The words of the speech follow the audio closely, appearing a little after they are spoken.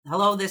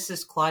Hello, this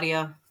is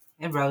Claudia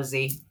and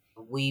Rosie.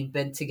 We've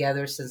been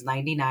together since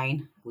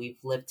 99. We've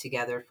lived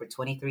together for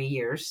 23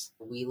 years.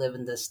 We live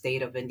in the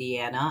state of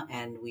Indiana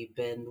and we've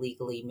been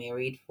legally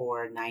married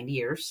for 9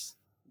 years.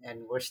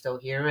 And we're still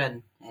here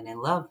and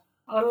in love.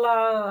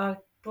 Hola,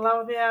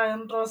 Claudia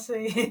and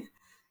Rosy.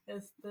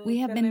 We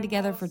have been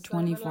together for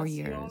Tenemos 24 relación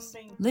years,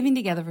 living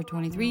together for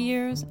 24 23 años,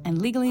 years, and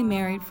legally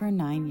married for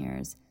 9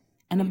 years.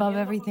 And above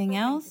viviendo everything juntas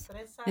else,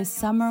 23 this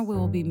summer we años,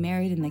 will be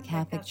married in the ya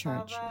Catholic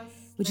Church, casadas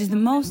which is the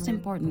most legalmente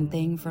important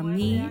thing for 9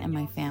 me and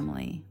my años.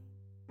 family.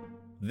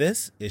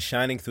 This is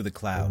Shining Through the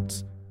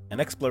Clouds, an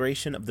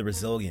exploration of the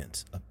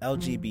resilience of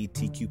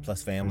LGBTQ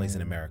plus families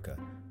in America.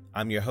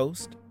 I'm your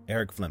host,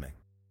 Eric Fleming.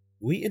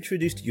 We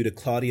introduced you to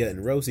Claudia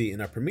and Rosie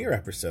in our premiere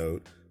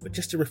episode, but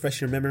just to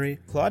refresh your memory,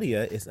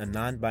 Claudia is a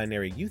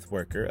non-binary youth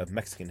worker of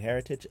Mexican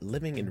heritage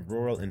living in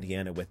rural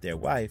Indiana with their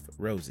wife,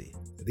 Rosie.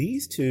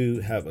 These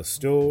two have a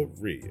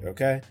story,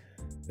 okay?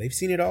 They've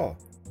seen it all.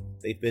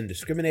 They've been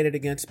discriminated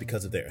against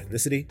because of their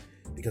ethnicity,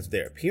 because of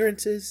their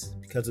appearances,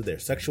 because of their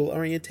sexual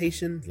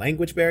orientation,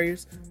 language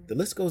barriers, the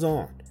list goes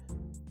on.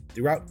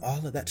 Throughout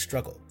all of that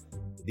struggle,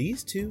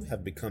 these two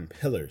have become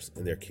pillars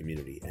in their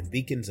community and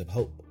beacons of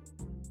hope.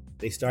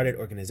 They started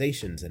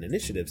organizations and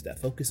initiatives that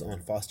focus on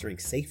fostering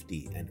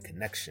safety and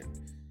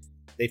connection.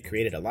 They've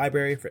created a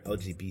library for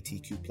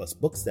LGBTQ plus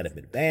books that have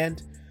been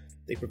banned.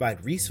 They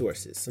provide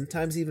resources,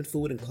 sometimes even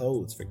food and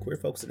clothes for queer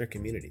folks in their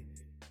community.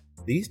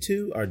 These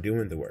two are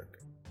doing the work.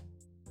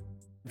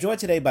 I'm joined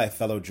today by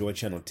fellow Joy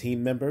Channel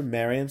team member,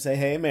 Miriam. Say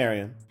hey,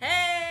 Miriam.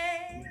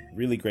 Hey!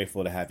 Really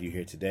grateful to have you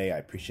here today. I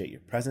appreciate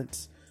your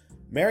presence.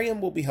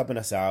 Miriam will be helping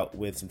us out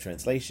with some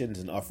translations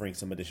and offering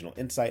some additional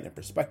insight and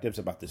perspectives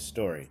about this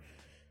story.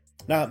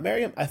 Now,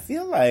 Miriam, I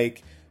feel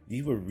like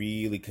you were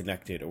really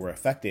connected or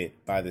affected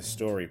by this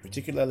story,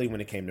 particularly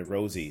when it came to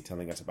Rosie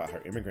telling us about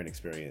her immigrant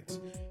experience.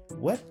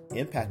 What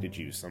impacted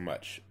you so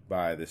much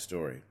by this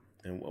story?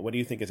 And what do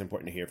you think is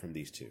important to hear from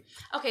these two?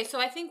 Okay, so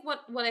I think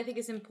what I think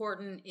is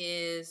important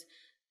is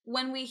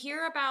when we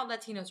hear about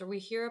Latinos or we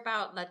hear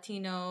about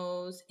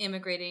Latinos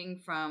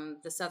immigrating from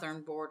the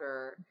southern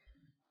border,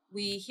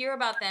 we hear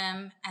about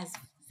them as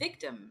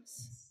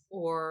victims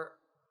or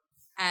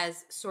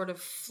as sort of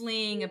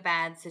fleeing a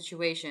bad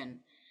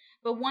situation.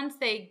 But once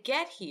they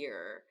get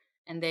here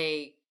and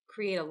they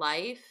create a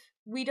life,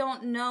 we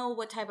don't know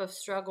what type of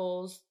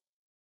struggles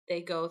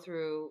they go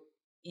through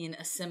in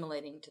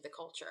assimilating to the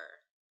culture.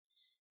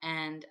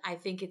 And I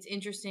think it's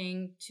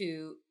interesting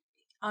to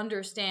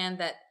understand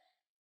that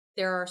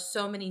there are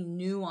so many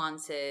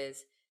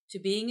nuances to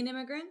being an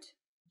immigrant,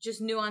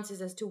 just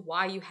nuances as to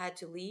why you had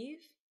to leave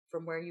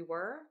from where you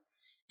were,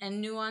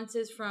 and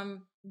nuances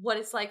from what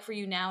it's like for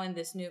you now in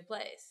this new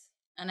place.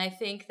 And I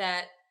think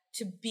that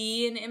to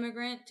be an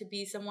immigrant, to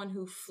be someone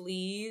who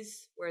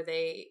flees where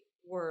they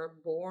were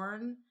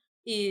born,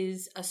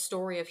 is a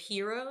story of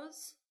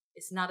heroes.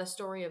 It's not a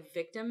story of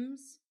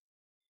victims.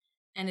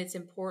 And it's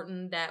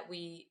important that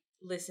we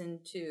listen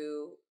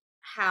to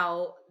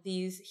how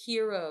these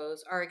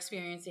heroes are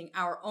experiencing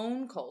our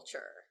own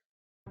culture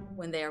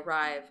when they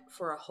arrive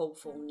for a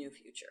hopeful new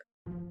future.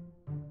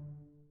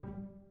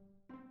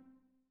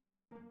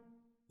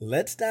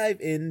 Let's dive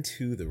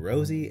into the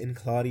Rosie and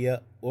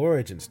Claudia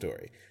origin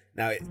story.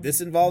 Now, this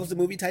involves the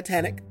movie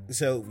Titanic,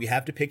 so we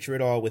have to picture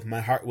it all with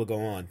My Heart Will Go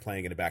On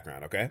playing in the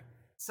background, okay?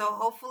 So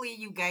hopefully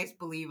you guys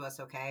believe us,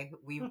 okay?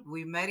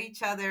 We met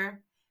each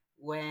other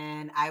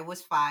when I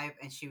was 5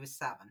 and she was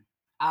 7.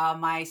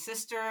 My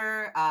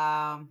sister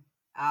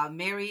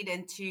married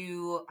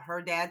into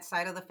her dad's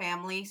side of the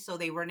family, so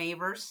they were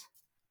neighbors.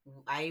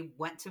 I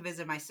went to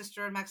visit my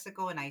sister in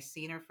Mexico and I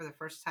seen her for the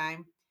first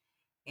time.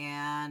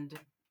 And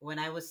when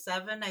I was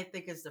 7, I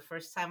think is the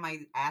first time I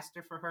asked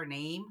her for her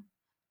name,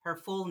 her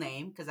full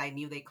name, because I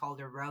knew they called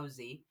her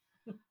Rosie.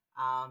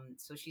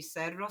 So she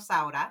said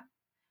Rosaura.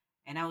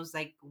 And I was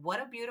like,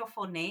 what a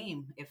beautiful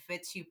name. It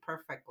fits you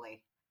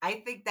perfectly. I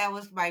think that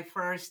was my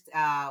first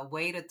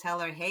way to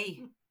tell her,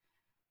 hey,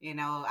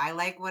 I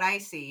like what I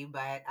see.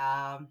 But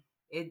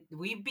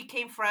we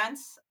became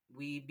friends.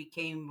 We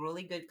became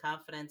really good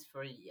confidants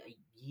for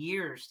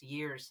years.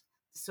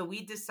 So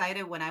we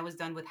decided when I was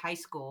done with high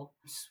school,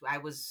 I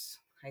was,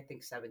 I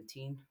think,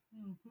 17.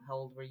 Mhm. How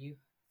old were you?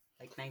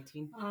 Like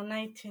 19?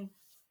 19.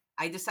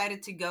 I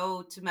decided to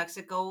go to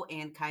Mexico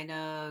and kind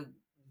of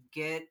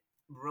get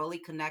really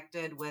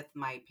connected with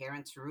my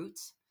parents'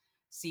 roots,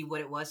 see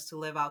what it was to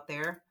live out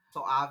there.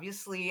 So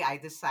obviously, I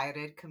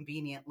decided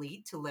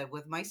conveniently to live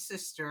with my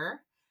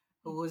sister,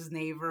 who was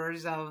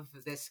neighbors of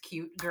this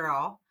cute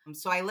girl.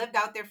 So I lived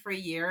out there for a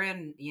year,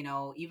 and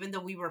even though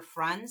we were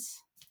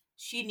friends,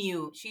 she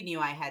knew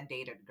I had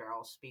dated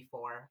girls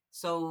before.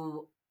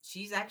 So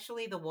she's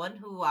actually the one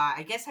who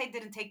I guess I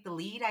didn't take the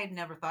lead. I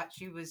never thought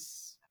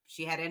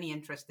she had any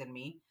interest in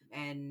me.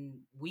 And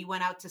we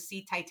went out to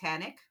see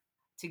Titanic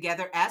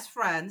together as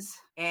friends.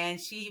 And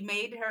she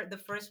made the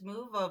first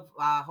move of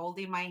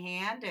holding my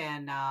hand,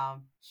 and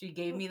she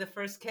gave me the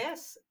first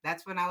kiss.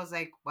 That's when I was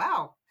like,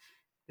 wow,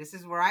 this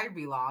is where I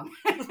belong.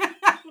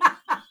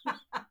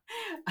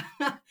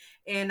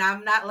 and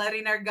I'm not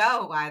letting her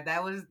go.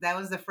 That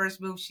was the first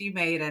move she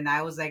made, and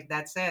I was like,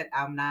 "That's it.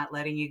 I'm not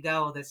letting you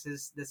go. This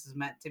is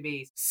meant to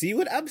be." See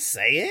what I'm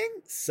saying?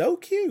 So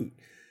cute.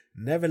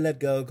 Never let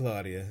go,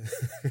 Claudia.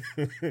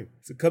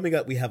 So coming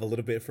up, we have a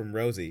little bit from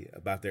Rosie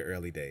about their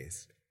early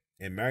days.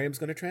 And Miriam's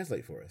going to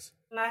translate for us.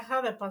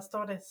 Naja de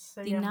Pastores.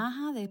 Se llama.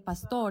 Tinaja de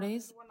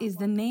Pastores is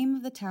the name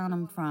of the town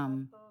I'm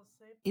from.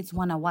 It's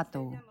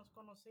Guanajuato.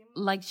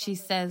 Like she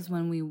says,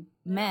 when we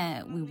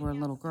met, we were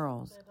little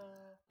girls.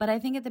 But I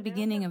think at the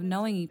beginning of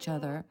knowing each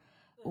other,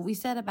 what we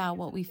said about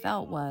what we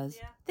felt was,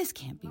 this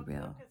can't be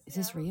real. Is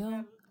this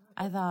real?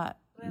 I thought,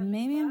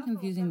 maybe I'm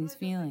confusing these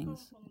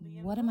feelings.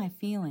 What am I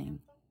feeling?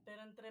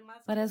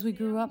 But as we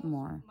grew up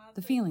more,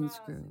 the feelings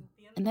grew.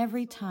 And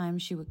every time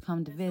she would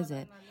come to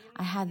visit,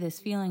 I had this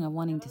feeling of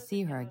wanting to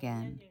see her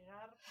again.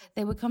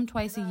 They would come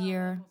twice a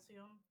year.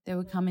 They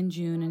would come in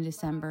June and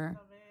December.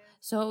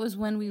 So it was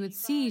when we would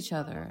see each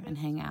other and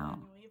hang out.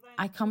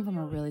 I come from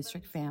a really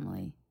strict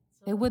family.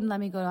 They wouldn't let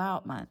me go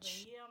out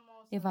much.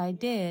 If I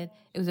did,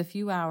 it was a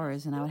few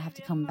hours and I would have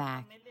to come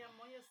back.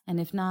 And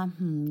if not,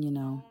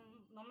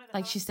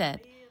 Like she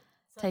said,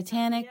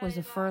 Titanic was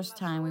the first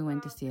time we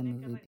went to see a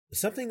movie.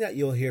 Something that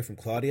you'll hear from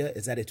Claudia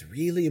is that it's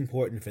really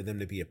important for them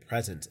to be a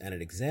presence and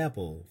an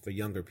example for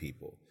younger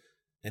people,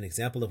 an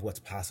example of what's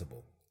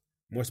possible.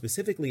 More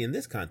specifically, in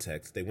this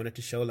context, they wanted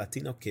to show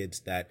Latino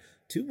kids that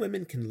two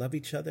women can love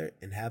each other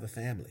and have a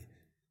family.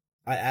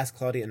 I asked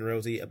Claudia and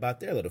Rosie about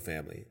their little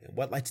family and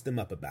what lights them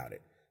up about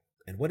it,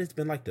 and what it's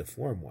been like to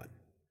form one.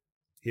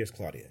 Here's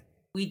Claudia.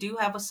 We do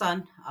have a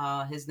son.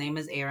 His name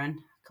is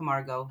Aaron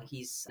Camargo.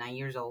 He's 9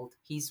 years old.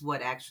 He's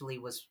what actually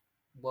was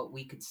what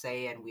we could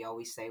say, and we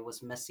always say,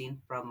 was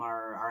missing from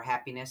our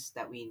happiness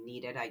that we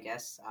needed, I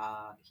guess.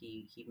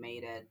 He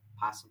made it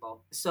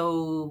possible.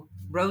 So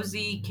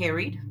Rosie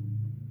carried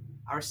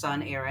our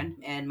son Aaron,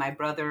 and my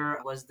brother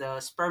was the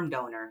sperm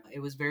donor. It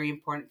was very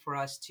important for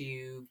us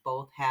to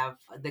both have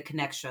the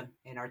connection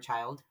in our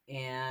child.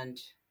 And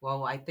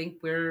well, I think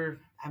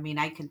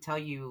I can tell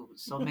you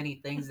so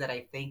many things that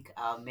I think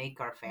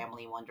make our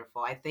family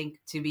wonderful. I think,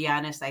 to be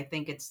honest, I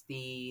think it's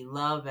the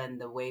love and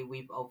the way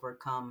we've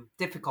overcome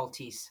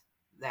difficulties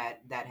that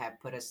have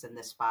put us in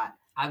this spot.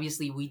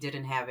 Obviously, we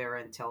didn't have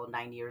Aaron until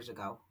 9 years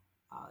ago.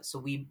 So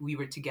we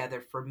were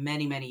together for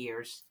many, many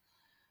years.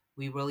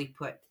 We really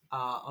put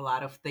a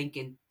lot of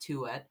thinking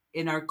to it.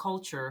 In our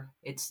culture,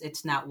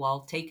 it's not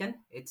well taken.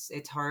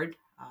 It's hard,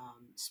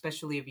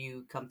 especially if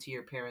you come to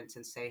your parents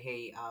and say,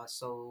 "Hey,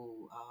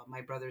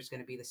 my brother's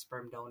going to be the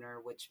sperm donor,"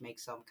 which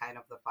makes him kind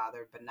of the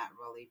father, but not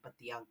really, but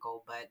the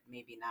uncle, but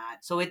maybe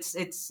not. So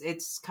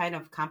it's kind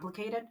of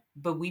complicated.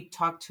 But we've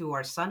talked to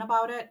our son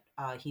about it.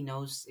 He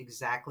knows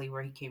exactly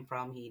where he came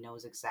from. He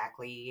knows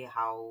exactly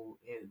how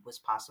it was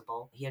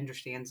possible. He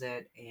understands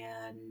it,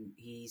 and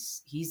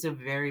he's a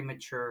very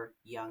mature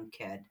young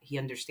kid. He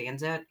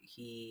understands it.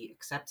 He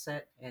accepts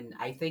it, and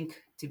I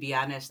think, to be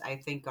honest, I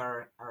think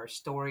our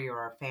story or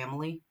our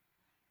family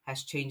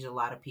has changed a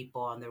lot of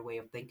people on their way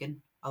of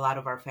thinking. A lot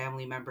of our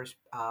family members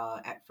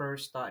at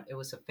first thought it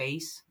was a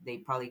phase. They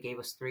probably gave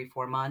us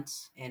 3-4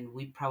 months, and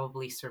we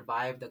probably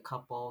survived a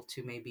couple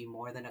to maybe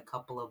more than a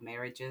couple of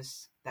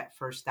marriages that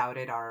first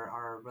doubted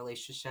our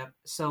relationship.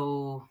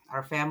 So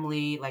our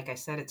family, like I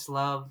said, it's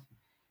love.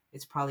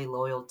 It's probably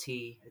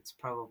loyalty. It's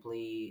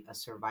probably a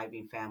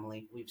surviving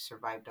family. We've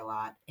survived a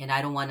lot. And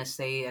I don't want to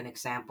say an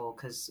example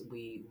because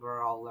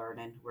we're all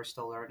learning. We're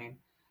still learning.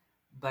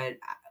 But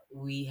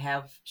we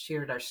have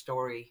shared our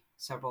story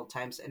several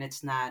times, and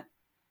it's not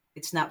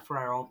for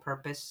our own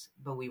purpose,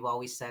 but we've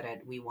always said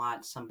it. We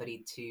want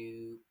somebody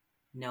to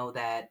know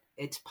that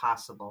it's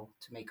possible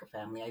to make a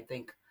family. I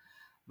think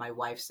my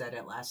wife said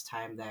it last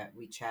time that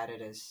we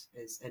chatted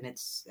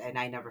and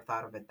I never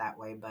thought of it that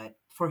way, but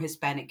for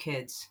Hispanic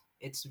kids,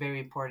 it's very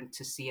important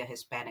to see a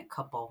Hispanic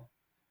couple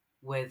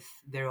with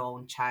their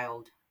own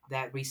child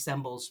that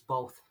resembles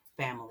both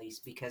families,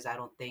 because I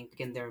don't think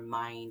in their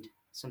mind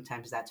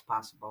sometimes that's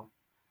possible.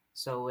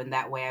 So in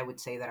that way, I would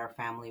say that our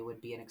family would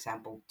be an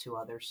example to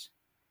others,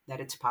 that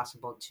it's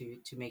possible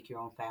to make your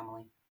own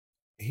family.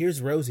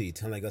 Here's Rosie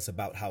telling us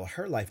about how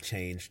her life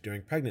changed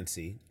during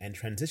pregnancy and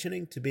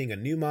transitioning to being a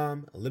new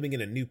mom, living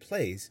in a new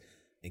place,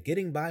 and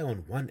getting by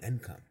on one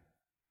income.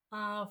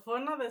 Fue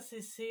una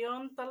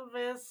decisión tal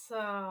vez.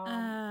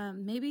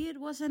 Maybe it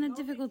wasn't a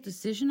difficult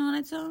decision on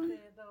its own.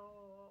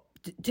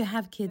 To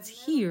have kids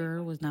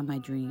here was not my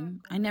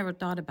dream. I never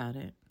thought about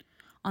it.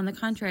 On the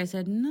contrary, I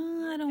said,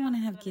 no, I don't want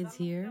to have kids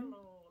here.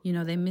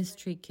 They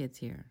mistreat kids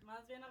here.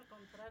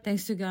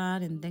 Thanks to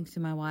God and thanks to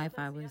my wife,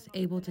 I was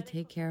able to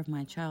take care of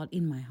my child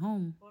in my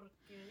home,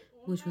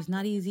 which was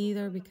not easy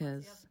either,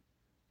 because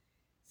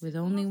with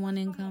only one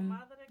income,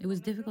 it was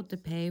difficult to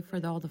pay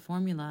for all the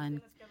formula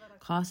and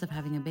cost of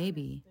having a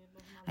baby.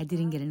 I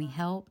didn't get any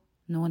help.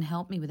 No one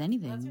helped me with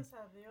anything.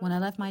 When I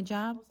left my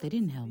job, they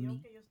didn't help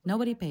me.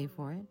 Nobody paid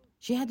for it.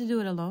 She had to do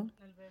it alone.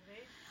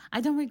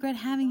 I don't regret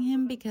having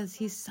him because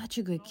he's such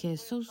a good kid,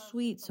 so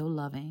sweet, so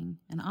loving.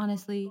 And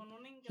honestly,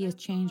 he has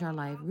changed our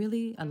life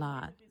really a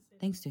lot,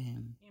 thanks to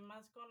him.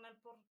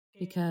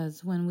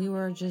 Because when we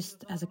were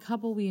just as a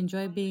couple, we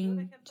enjoyed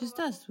being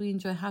just us. We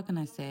enjoyed, how can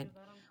I say it?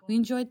 We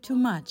enjoyed too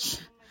much.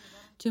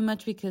 Too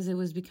much because it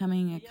was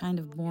becoming a kind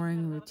of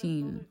boring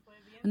routine.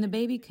 When the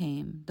baby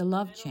came, the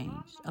love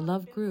changed. A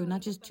love grew,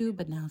 not just two,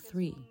 but now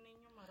three.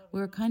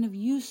 We were kind of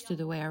used to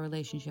the way our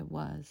relationship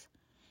was.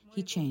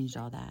 He changed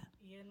all that.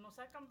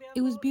 It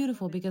was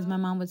beautiful because my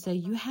mom would say,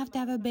 you have to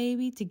have a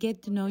baby to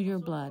get to know your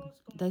blood.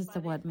 That's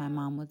what my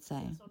mom would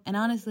say. And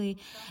honestly,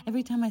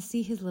 every time I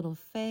see his little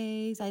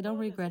face, I don't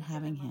regret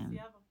having him.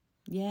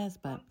 Yes,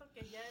 but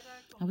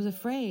I was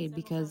afraid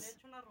because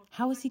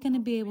how was he going to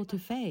be able to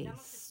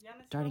face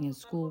starting in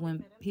school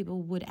when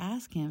people would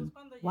ask him,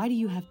 why do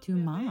you have two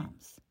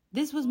moms?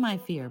 This was my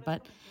fear,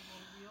 but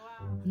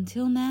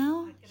until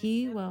now,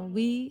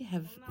 we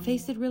have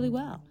faced it really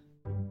well.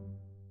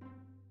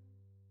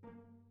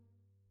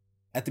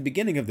 At the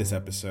beginning of this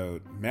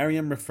episode,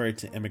 Mariam referred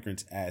to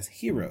immigrants as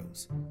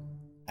heroes.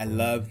 I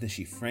love that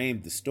she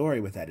framed the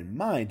story with that in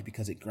mind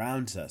because it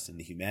grounds us in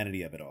the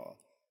humanity of it all.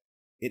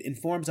 It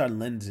informs our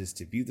lenses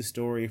to view the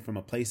story from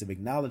a place of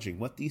acknowledging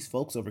what these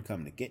folks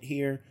overcome to get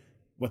here,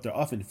 what they're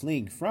often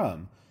fleeing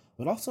from,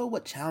 but also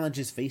what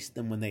challenges face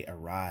them when they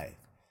arrive.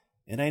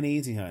 It ain't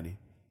easy, honey.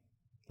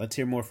 Let's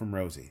hear more from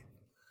Rosie.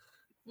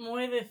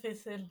 Muy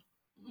difícil.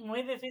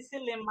 Muy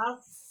difícil y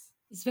más.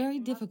 It's very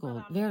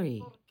difficult,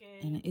 very.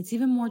 And it's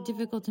even more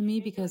difficult to me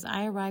because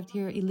I arrived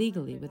here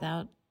illegally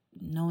without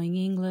knowing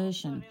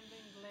English and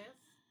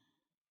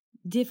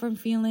different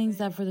feelings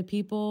that for the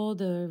people,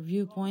 their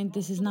viewpoint,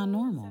 this is not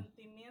normal.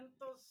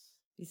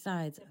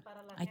 Besides,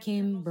 I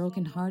came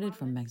brokenhearted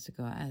from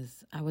Mexico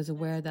as I was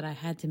aware that I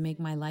had to make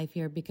my life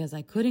here because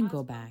I couldn't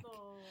go back.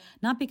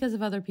 Not because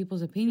of other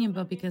people's opinion,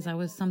 but because I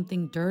was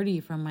something dirty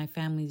from my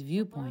family's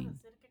viewpoint.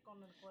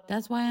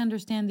 That's why I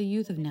understand the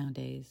youth of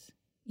nowadays.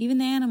 Even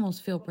the animals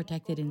feel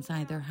protected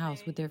inside their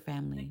house with their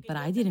family, but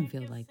I didn't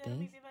feel like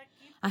this.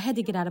 I had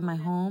to get out of my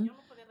home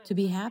to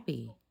be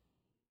happy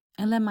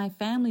and let my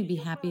family be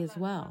happy as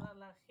well.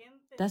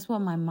 That's what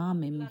my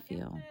mom made me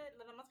feel.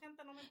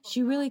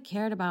 She really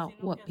cared about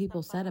what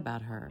people said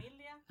about her,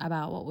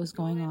 about what was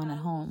going on at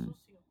home.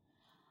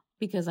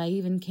 Because I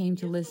even came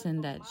to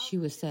listen that she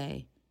would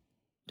say,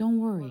 don't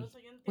worry,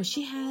 what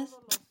she has,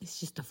 it's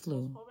just a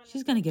flu.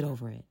 She's going to get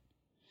over it.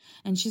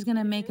 And she's going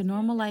to make a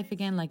normal life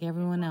again like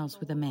everyone else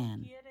with a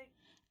man.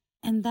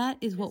 And that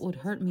is what would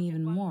hurt me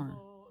even more.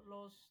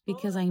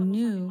 Because I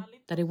knew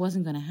that it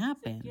wasn't going to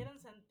happen.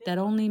 That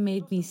only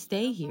made me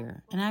stay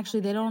here. And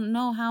actually, they don't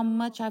know how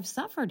much I've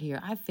suffered here.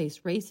 I've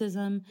faced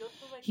racism,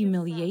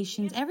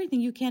 humiliations,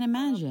 everything you can't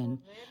imagine.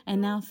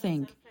 And now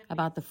think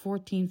about the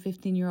 14,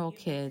 15-year-old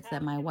kids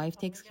that my wife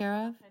takes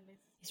care of.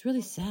 It's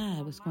really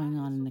sad what's going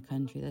on in the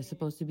country. They're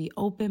supposed to be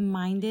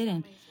open-minded,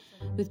 and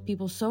with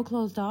people so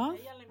closed off,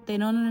 they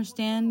don't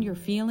understand your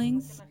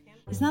feelings.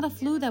 It's not a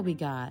flu that we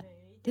got.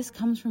 This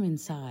comes from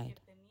inside.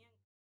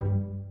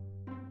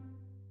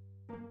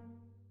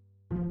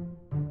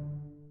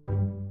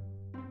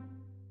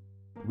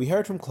 We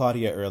heard from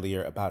Claudia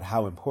earlier about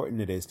how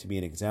important it is to be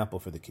an example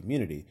for the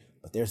community,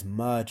 but there's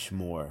much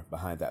more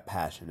behind that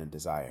passion and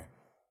desire.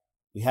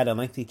 We had a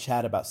lengthy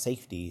chat about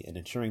safety and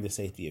ensuring the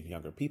safety of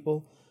younger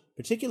people,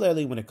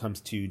 particularly when it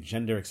comes to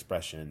gender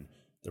expression,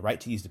 the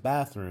right to use the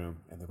bathroom,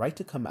 and the right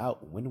to come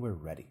out when we're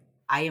ready.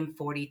 I am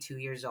 42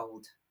 years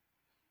old,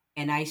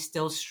 and I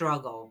still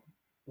struggle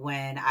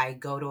when I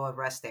go to a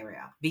rest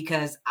area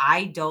because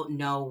I don't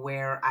know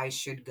where I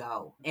should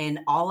go. And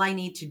all I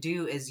need to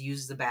do is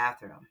use the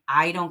bathroom.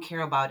 I don't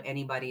care about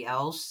anybody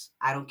else.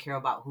 I don't care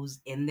about who's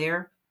in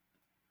there.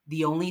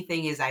 The only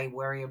thing is I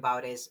worry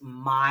about is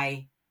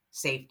my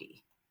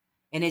safety.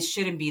 And it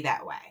shouldn't be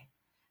that way.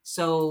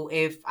 So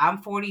if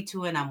I'm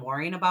 42 and I'm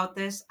worrying about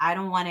this, I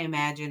don't want to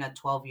imagine a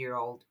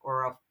 12-year-old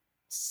or a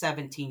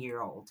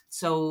 17-year-old.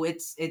 So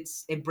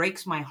it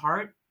breaks my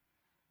heart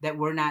that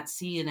we're not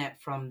seeing it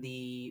from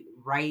the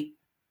right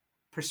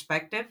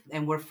perspective,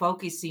 and we're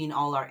focusing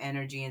all our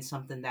energy in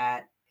something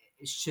that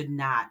should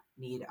not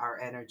need our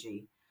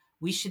energy.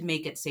 We should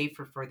make it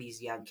safer for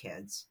these young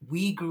kids.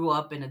 We grew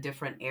up in a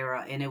different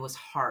era and it was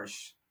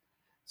harsh.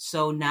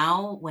 So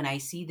now when I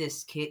see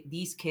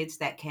these kids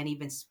that can't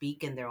even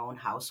speak in their own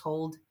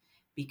household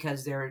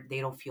because they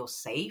don't feel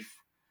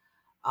safe,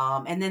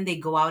 and then they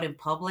go out in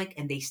public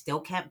and they still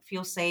can't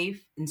feel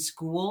safe in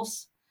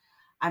schools.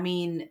 I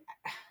mean,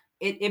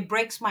 it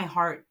breaks my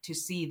heart to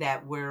see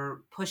that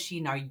we're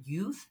pushing our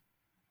youth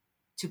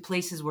to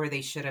places where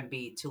they shouldn't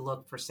be to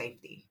look for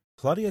safety.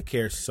 Claudia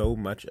cares so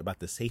much about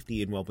the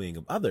safety and well-being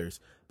of others,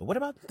 but what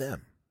about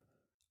them?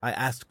 I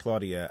asked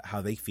Claudia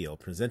how they feel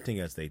presenting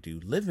as they do,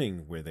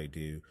 living where they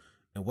do,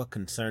 and what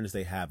concerns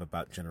they have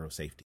about general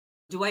safety.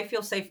 Do I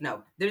feel safe?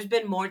 No. There's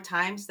been more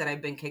times that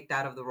I've been kicked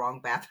out of the wrong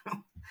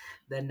bathroom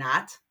than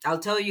not. I'll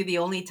tell you, the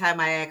only time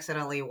I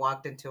accidentally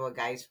walked into a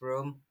guy's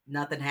room,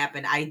 nothing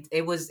happened.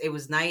 It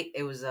was night.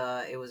 It was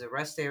a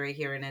rest area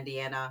here in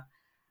Indiana.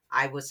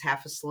 I was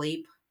half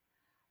asleep.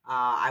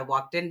 I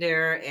walked in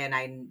there and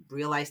I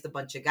realized a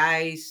bunch of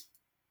guys.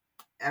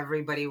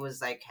 Everybody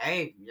was like,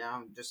 "Hey,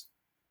 just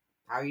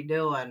how you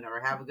doing, or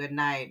have a good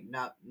night.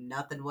 No,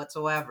 nothing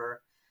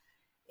whatsoever.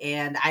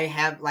 And I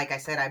have, like I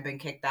said, I've been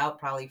kicked out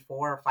probably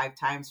 4 or 5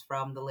 times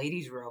from the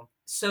ladies' room.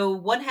 So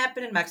what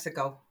happened in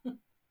Mexico?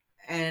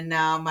 And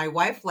my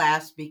wife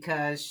laughs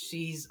because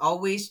she's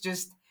always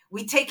just,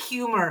 we take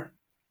humor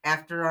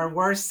after our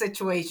worst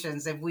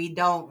situations. If we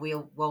don't,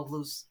 we'll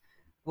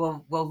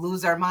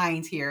lose our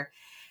minds here.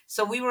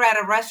 So we were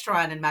at a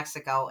restaurant in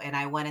Mexico, and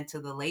I went into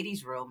the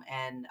ladies' room,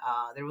 and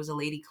there was a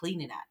lady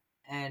cleaning it,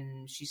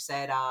 and she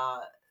said,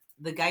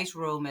 "The guy's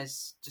room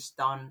is just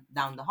down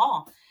the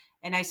hall."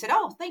 And I said,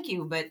 "Oh, thank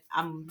you, but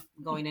I'm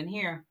going in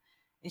here."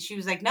 And she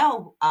was like,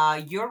 "No,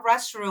 your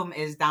restroom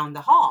is down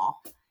the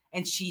hall."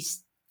 And she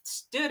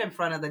stood in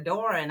front of the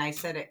door, and I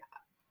said,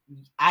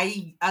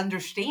 "I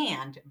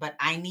understand, but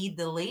I need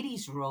the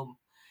ladies' room."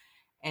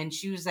 And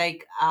she was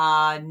like,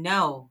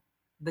 "No,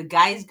 the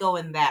guys go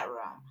in that room."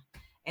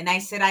 And I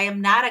said, "I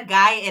am not a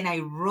guy, and I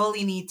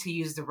really need to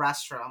use the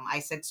restroom."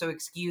 I said, "So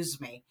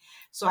excuse me."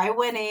 So I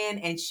went in,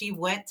 and she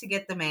went to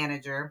get the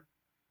manager.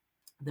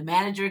 The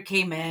manager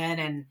came in,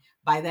 and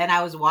by then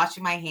I was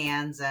washing my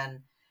hands, and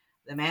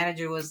the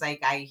manager was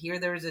like, "I hear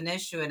there's an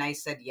issue." And I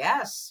said,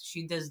 "Yes,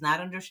 she does not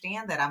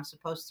understand that I'm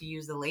supposed to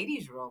use the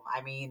ladies' room.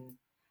 I mean,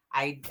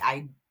 I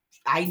I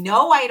I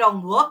know I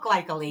don't look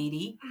like a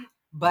lady,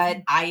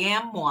 but I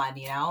am one,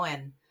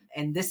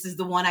 and this is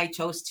the one I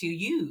chose to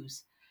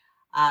use."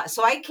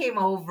 So I came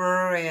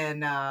over,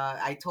 and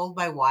I told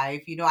my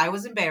wife, I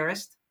was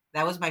embarrassed.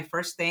 That was my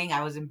first thing.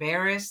 I was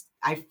embarrassed.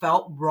 I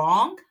felt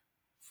wrong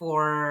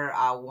for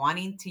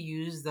wanting to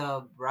use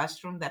the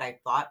restroom that I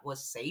thought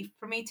was safe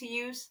for me to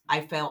use.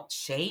 I felt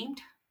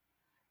shamed.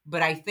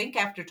 But I think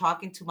after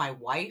talking to my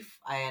wife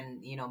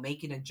and,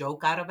 making a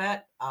joke out of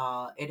it,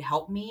 it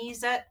helped me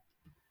ease it.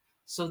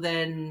 So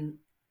then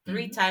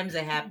 3 times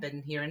it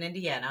happened here in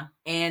Indiana.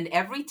 And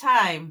every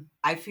time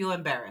I feel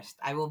embarrassed.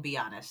 I will be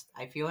honest.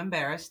 I feel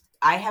embarrassed.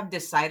 I have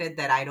decided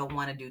that I don't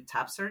want to do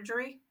top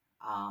surgery.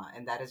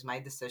 And that is my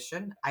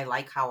decision. I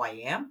like how I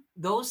am.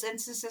 Those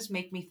instances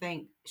make me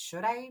think,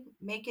 should I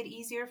make it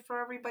easier for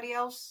everybody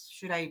else?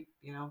 Should I,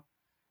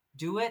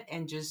 do it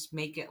and just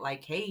make it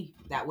like, hey,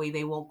 that way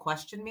they won't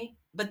question me?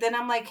 But then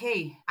I'm like,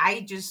 hey,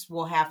 I just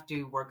will have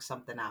to work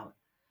something out.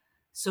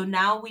 So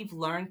now we've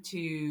learned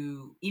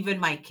to, even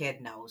my kid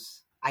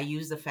knows, I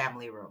use the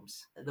family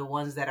rooms, the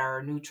ones that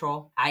are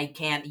neutral. I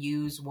can't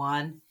use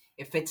one.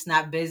 If it's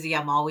not busy,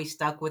 I'm always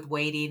stuck with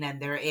waiting, and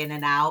they're in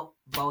and out,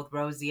 both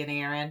Rosie and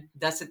Aaron.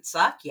 Does it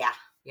suck? Yeah.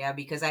 Yeah,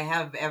 because I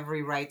have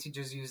every right to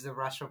just use the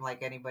restroom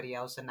like anybody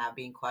else and not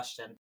being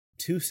questioned.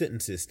 2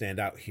 sentences stand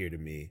out here to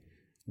me.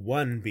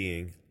 One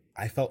being,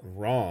 I felt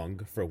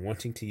wrong for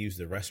wanting to use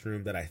the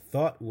restroom that I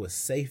thought was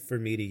safe for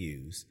me to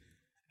use.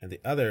 And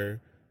the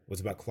other was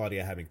about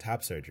Claudia having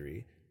top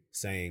surgery,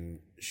 saying,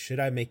 should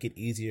I make it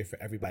easier for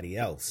everybody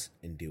else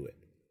and do it?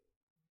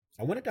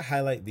 I wanted to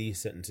highlight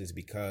these sentences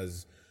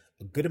because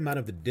a good amount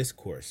of the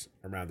discourse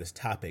around this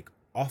topic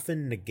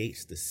often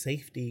negates the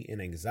safety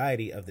and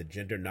anxiety of the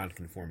gender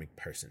nonconforming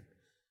person.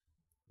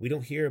 We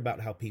don't hear about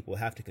how people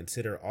have to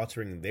consider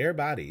altering their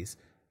bodies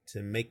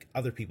to make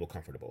other people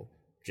comfortable,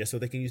 just so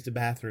they can use the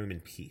bathroom in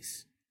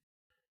peace.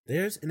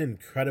 There's an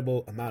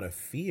incredible amount of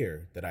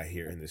fear that I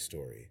hear in this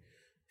story.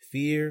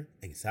 Fear,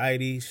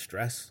 anxiety,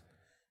 stress,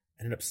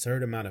 and an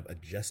absurd amount of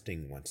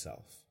adjusting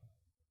oneself.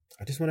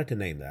 I just wanted to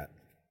name that.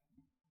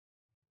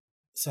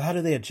 So how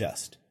do they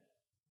adjust?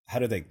 How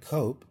do they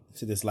cope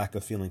to this lack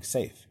of feeling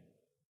safe?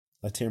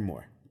 Let's hear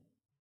more.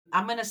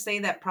 I'm going to say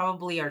that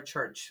probably our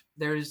church.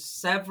 There's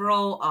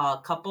several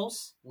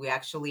couples. We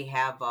actually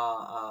have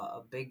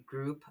a big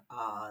group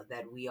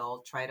that we all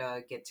try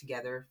to get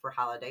together for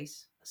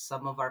holidays.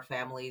 Some of our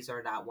families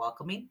are not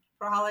welcoming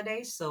for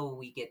holidays, so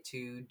we get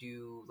to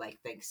do like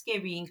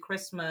Thanksgiving,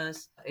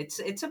 Christmas.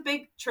 It's a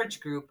big church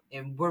group,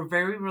 and we're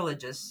very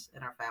religious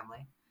in our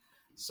family.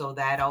 So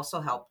that also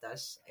helped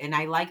us. And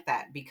I like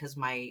that because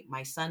my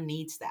son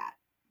needs that.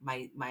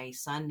 My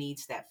son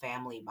needs that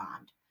family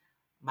bond.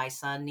 My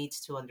son needs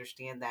to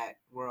understand that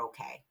we're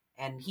okay.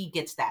 And he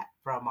gets that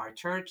from our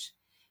church.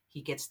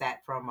 He gets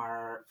that from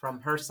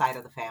her side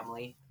of the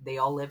family. They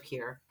all live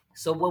here.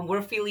 So when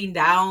we're feeling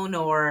down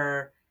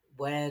or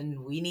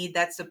when we need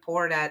that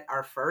support at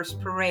our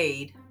first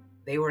parade,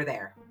 they were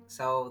there.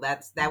 So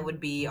that would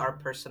be our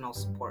personal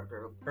support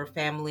group, her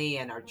family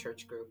and our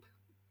church group.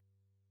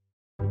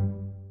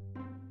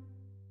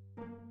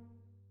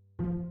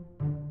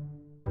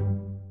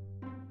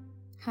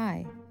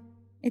 Hi,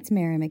 it's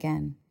Miriam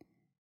again.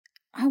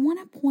 I want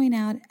to point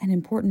out an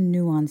important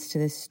nuance to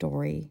this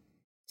story,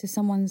 to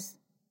someone's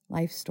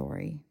life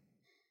story.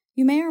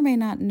 You may or may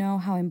not know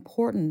how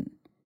important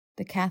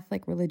the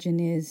Catholic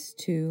religion is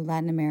to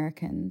Latin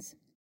Americans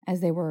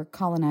as they were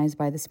colonized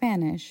by the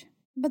Spanish,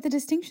 but the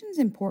distinction is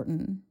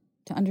important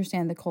to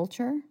understand the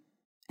culture,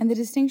 and the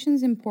distinction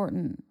is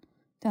important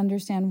to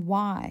understand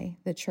why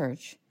the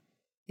church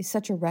is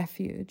such a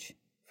refuge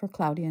for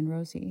Claudia and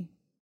Rosie,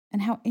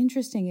 and how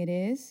interesting it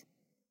is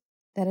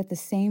that at the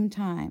same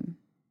time,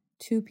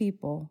 2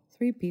 people,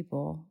 3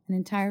 people, an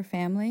entire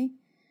family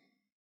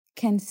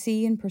can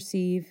see and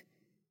perceive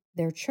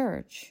their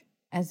church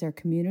as their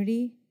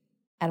community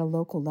at a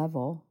local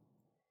level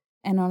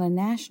and on a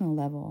national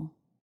level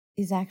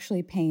is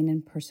actually pain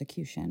and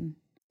persecution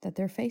that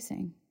they're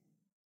facing.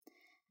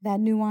 That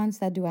nuance,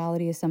 that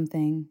duality is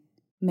something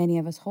many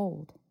of us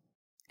hold,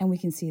 and we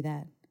can see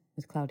that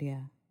with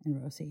Claudia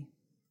and Rosie.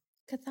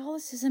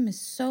 Catholicism is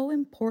so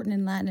important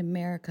in Latin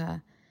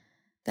America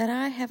that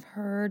I have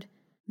heard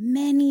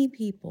many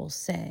people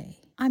say,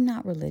 I'm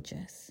not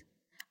religious.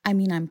 I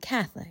mean, I'm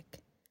Catholic,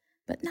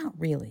 but not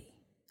really.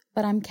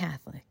 But I'm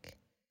Catholic,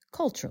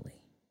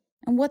 culturally.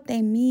 And what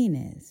they mean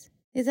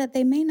is that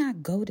they may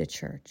not go to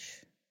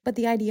church, but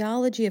the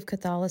ideology of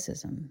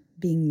Catholicism,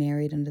 being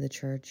married under the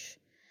church,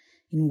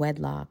 in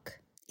wedlock,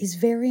 is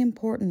very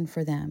important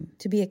for them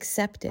to be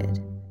accepted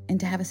and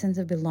to have a sense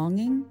of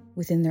belonging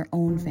within their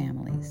own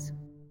families.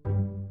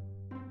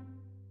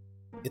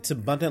 It's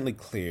abundantly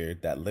clear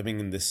that living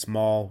in this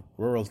small,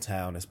 rural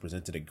town has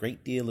presented a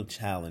great deal of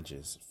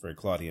challenges for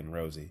Claudia and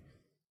Rosie.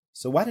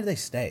 So why do they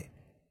stay?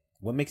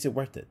 What makes it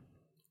worth it?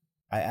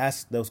 I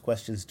asked those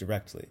questions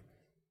directly.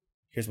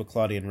 Here's what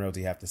Claudia and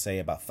Rosie have to say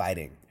about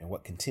fighting and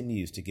what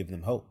continues to give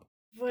them hope.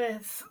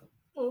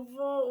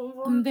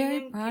 I'm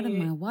very proud of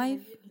my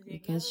wife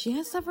because she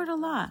has suffered a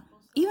lot,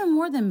 even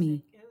more than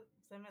me.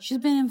 She's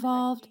been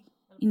involved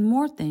in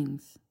more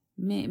things,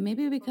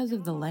 maybe because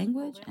of the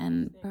language,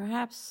 and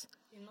perhaps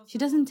she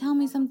doesn't tell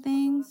me some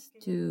things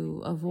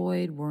to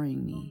avoid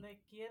worrying me.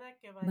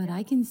 But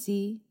I can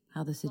see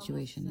how the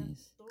situation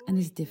is, and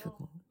it's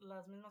difficult.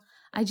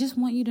 I just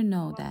want you to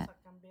know that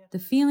the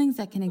feelings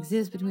that can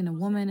exist between a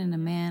woman and a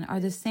man are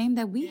the same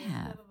that we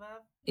have.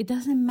 It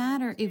doesn't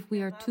matter if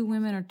we are two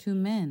women or two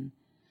men.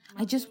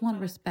 I just want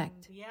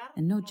respect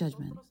and no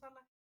judgment.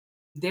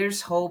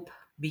 There's hope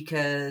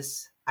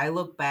because I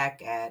look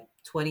back at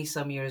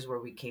 20-some years where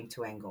we came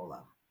to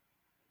Angola.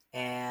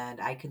 And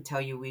I can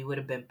tell you we would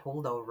have been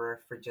pulled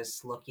over for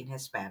just looking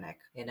Hispanic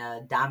in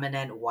a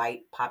dominant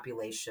white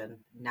population.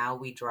 Now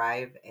we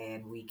drive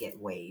and we get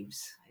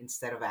waves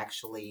instead of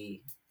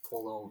actually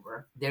pull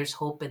over. There's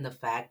hope in the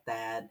fact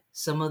that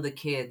some of the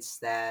kids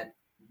that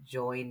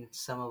join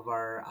some of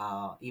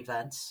our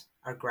events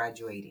are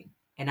graduating.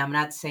 And I'm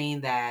not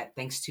saying that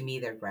thanks to me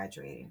they're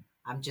graduating.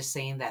 I'm just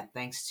saying that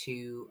thanks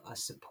to a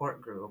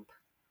support group,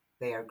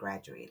 they are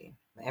graduating.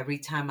 Every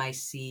time I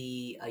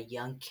see a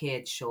young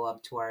kid show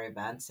up to our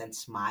events and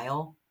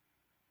smile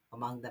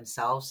among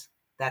themselves,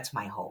 that's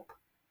my hope.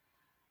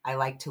 I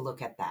like to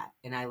look at that.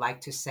 And I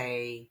like to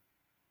say,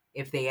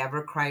 if they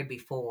ever cried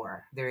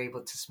before, they're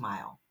able to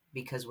smile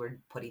because we're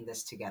putting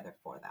this together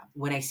for them.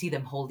 When I see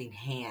them holding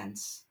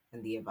hands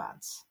in the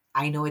events,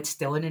 I know it's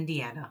still in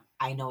Indiana.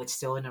 I know it's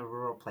still in a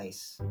rural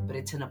place, but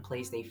it's in a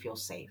place they feel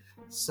safe.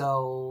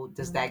 So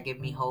does that give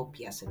me hope?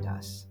 Yes, it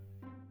does.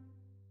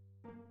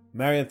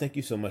 Mariam, thank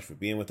you so much for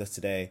being with us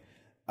today.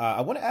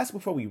 I want to ask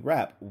before we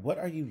wrap, what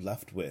are you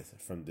left with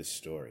from this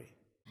story?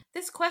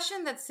 This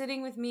question that's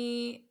sitting with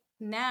me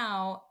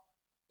now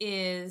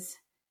is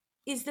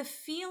the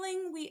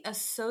feeling we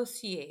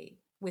associate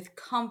with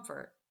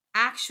comfort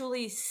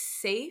actually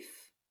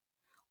safe?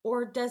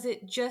 Or does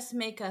it just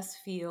make us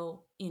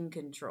feel in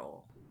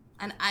control?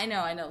 And I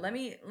know. Let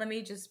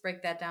me just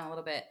break that down a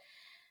little bit.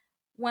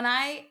 When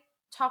I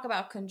talk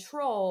about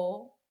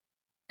control,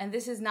 and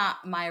this is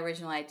not my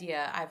original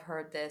idea, I've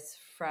heard this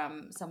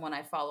from someone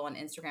I follow on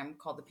Instagram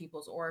called the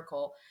People's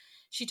Oracle.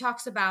 She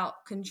talks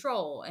about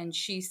control, and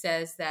she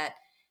says that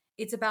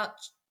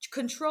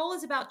control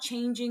is about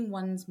changing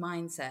one's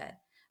mindset,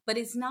 but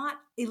it's not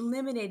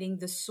eliminating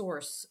the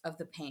source of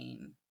the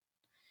pain.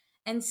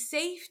 And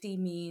safety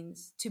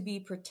means to be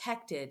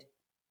protected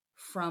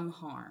from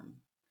harm.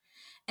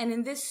 And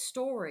in this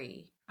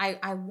story,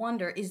 I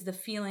wonder, is the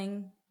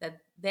feeling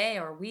that they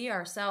or we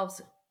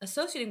ourselves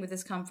associating with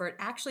this comfort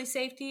actually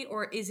safety,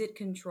 or is it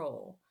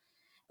control?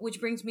 Which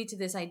brings me to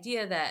this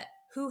idea that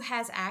who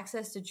has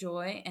access to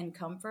joy and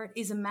comfort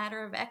is a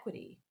matter of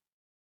equity.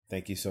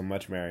 Thank you so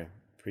much, Mary.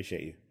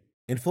 Appreciate you.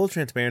 In full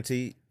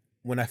transparency,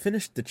 when I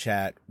finished the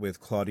chat with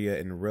Claudia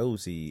and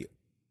Rosie,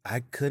 I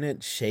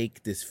couldn't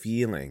shake this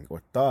feeling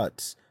or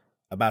thoughts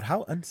about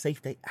how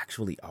unsafe they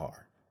actually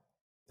are.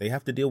 They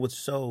have to deal with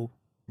so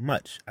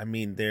much. I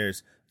mean,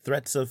 there's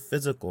threats of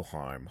physical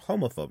harm,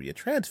 homophobia,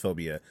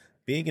 transphobia,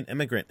 being an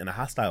immigrant in a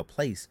hostile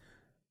place,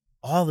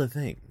 all the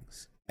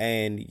things.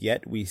 And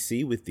yet we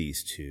see with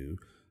these two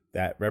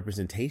that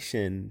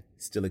representation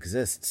still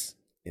exists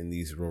in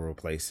these rural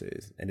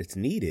places, and it's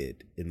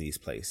needed in these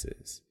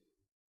places.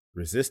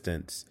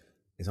 Resistance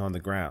is on the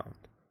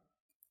ground.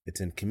 It's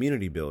in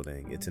community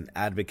building. It's in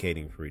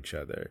advocating for each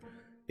other.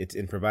 It's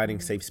in providing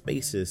safe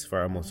spaces for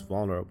our most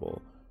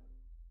vulnerable.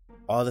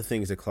 All the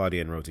things that Claudia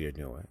and Rosie are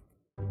doing.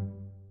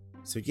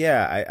 So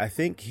yeah, I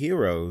think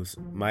heroes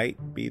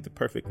might be the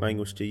perfect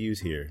language to use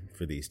here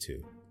for these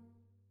two.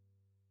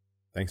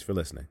 Thanks for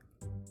listening.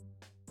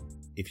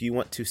 If you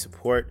want to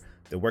support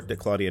the work that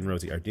Claudia and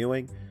Rosie are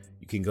doing,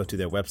 you can go to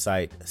their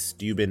website,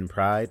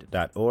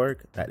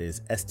 steubenpride.org. That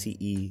is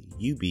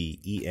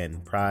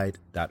STEUBEN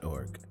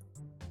pride.org.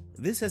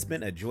 This has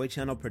been a Joy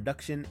Channel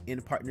production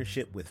in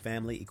partnership with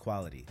Family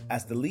Equality.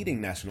 As the leading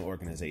national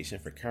organization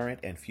for current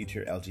and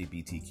future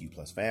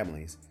LGBTQ+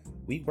 families,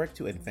 we work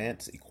to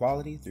advance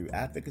equality through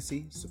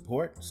advocacy,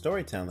 support,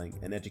 storytelling,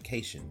 and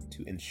education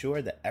to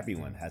ensure that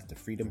everyone has the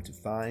freedom to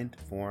find,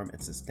 form,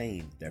 and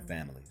sustain their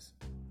families.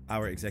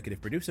 Our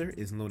executive producer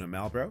is Luna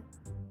Malbrough.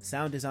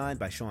 Sound design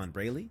by Sean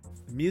Braley.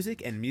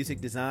 Music and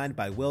music design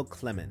by Will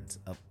Clemens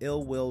of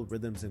Ill Will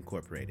Rhythms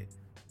Incorporated.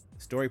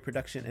 Story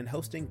production and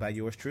hosting by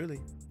yours truly,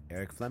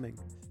 Eric Fleming.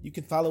 You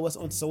can follow us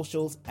on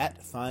socials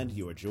at Find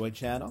Your Joy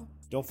Channel.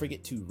 Don't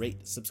forget to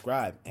rate,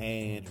 subscribe,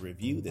 and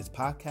review this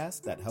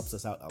podcast. That helps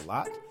us out a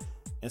lot.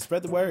 And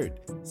spread the word.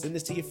 Send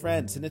this to your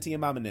friends. Send it to your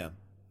mom and them.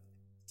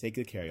 Take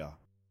good care, y'all.